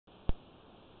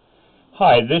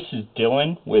Hi, this is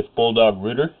Dylan with Bulldog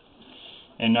Rooter,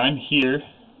 and I'm here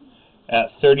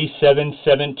at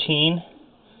 3717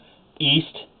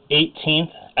 East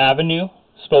 18th Avenue,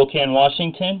 Spokane,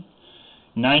 Washington,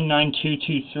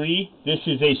 99223. This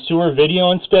is a sewer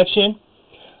video inspection.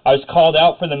 I was called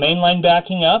out for the main line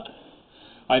backing up.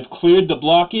 I've cleared the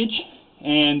blockage,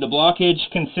 and the blockage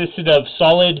consisted of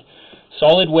solid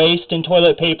waste and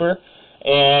toilet paper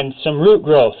and some root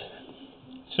growth.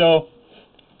 So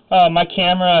my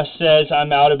camera says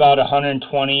I'm out about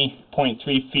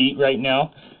 120.3 feet right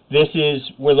now.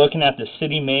 We're looking at the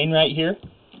city main right here.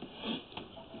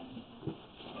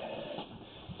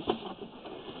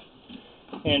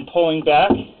 And pulling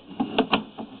back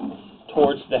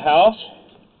towards the house.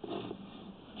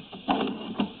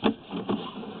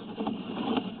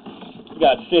 We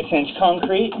got 6-inch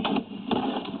concrete.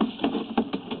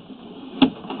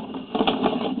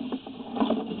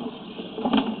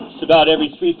 About every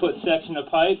 3-foot section of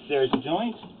pipe, there's a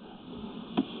joint.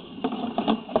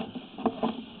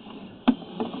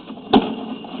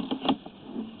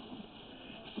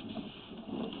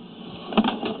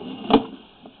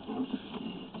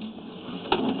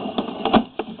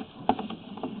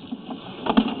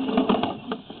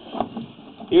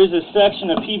 Here's a section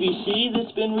of PVC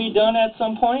that's been redone at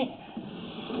some point.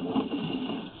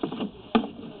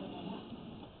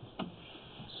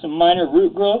 Some minor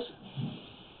root growth.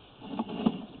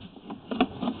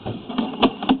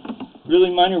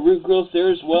 Really minor root growth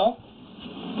there as well.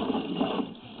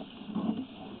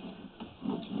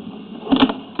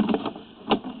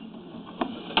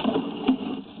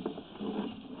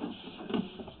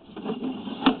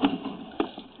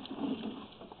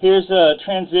 Here's a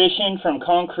transition from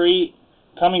concrete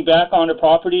coming back onto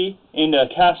property into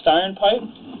cast iron pipe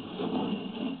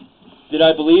that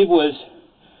I believe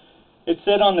it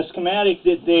said on the schematic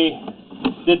that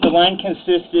the line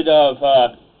consisted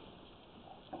of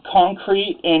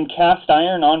concrete and cast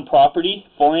iron on property,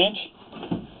 4-inch,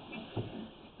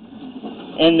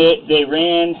 and they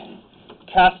ran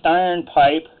cast iron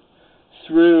pipe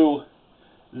through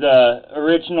the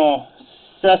original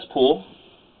cesspool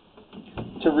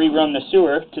to rerun the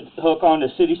sewer, to hook onto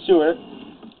city sewer.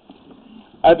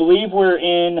 I believe we're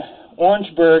in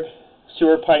Orangeburg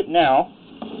sewer pipe now,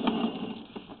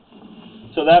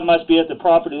 so that must be at the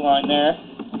property line there.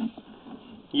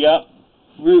 Yep,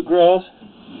 root growth.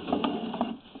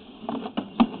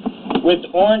 With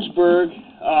Orangeburg,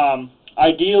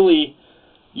 ideally,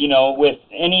 with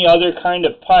any other kind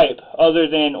of pipe other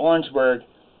than Orangeburg,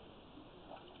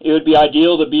 it would be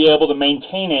ideal to be able to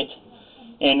maintain it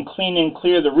and clean and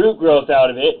clear the root growth out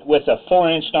of it with a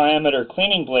 4-inch diameter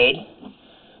cleaning blade,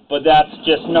 but that's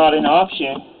just not an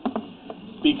option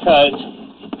because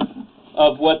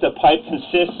of what the pipe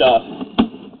consists of.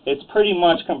 It's pretty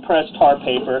much compressed tar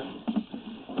paper,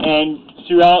 and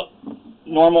throughout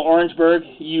normal Orangeburg,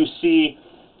 you see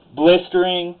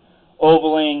blistering,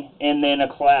 ovaling, and then a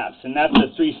collapse, and that's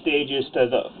the 3 stages to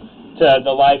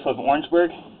the life of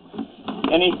Orangeburg.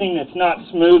 Anything that's not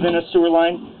smooth in a sewer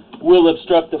line will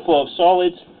obstruct the flow of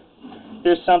solids.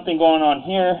 There's something going on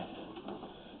here.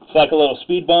 It's like a little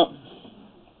speed bump.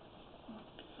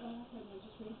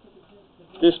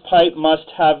 This pipe must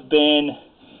have been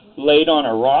laid on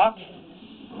a rock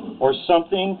or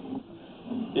something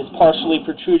is partially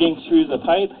protruding through the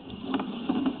pipe.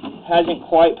 Hasn't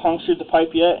quite punctured the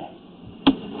pipe yet.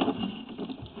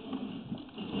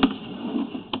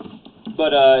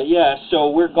 But yeah, so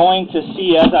we're going to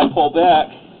see, as I pull back,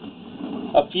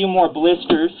 a few more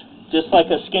blisters, just like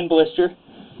a skin blister.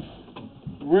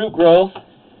 Root growth,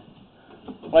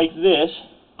 like this.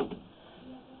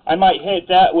 I might hit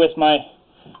that with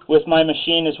my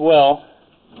machine as well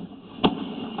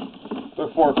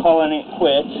before calling it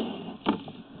quits.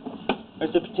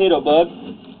 There's a potato bug.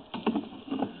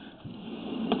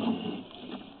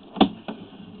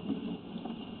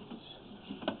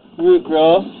 Root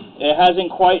growth. It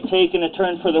hasn't quite taken a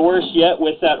turn for the worse yet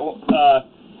with that,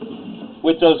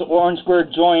 with those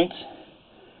Orangeburg joints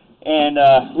and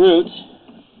roots.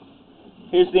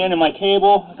 Here's the end of my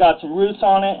cable. Got some roots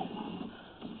on it.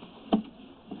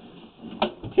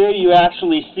 Here you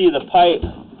actually see the pipe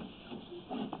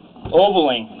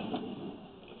ovaling.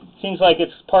 Seems like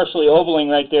it's partially ovaling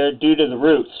right there due to the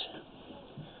roots.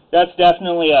 That's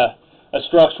definitely a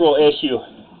structural issue.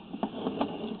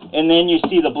 And then you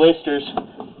see the blisters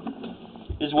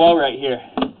as well right here.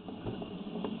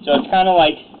 So it's kind of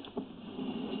like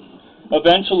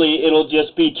eventually it'll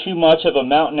just be too much of a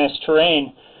mountainous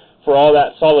terrain for all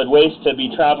that solid waste to be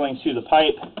traveling through the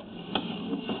pipe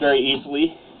very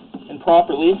easily and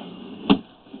properly.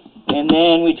 And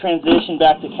then we transition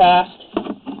back to cast.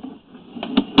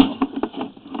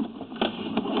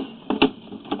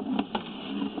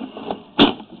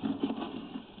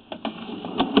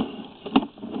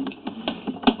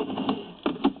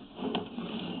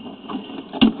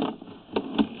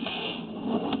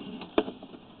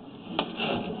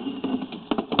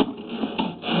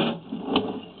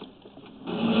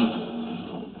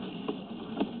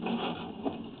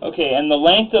 And the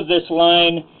length of this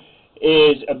line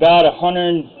is about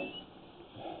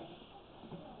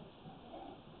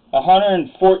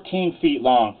 114 feet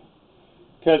long,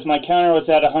 because my counter was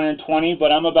at 120,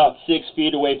 but I'm about 6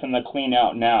 feet away from the clean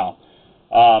out now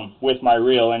with my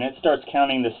reel, and it starts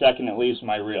counting the second it leaves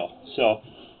my reel. So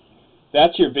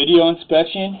that's your video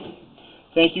inspection.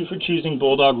 Thank you for choosing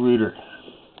Bulldog Rooter.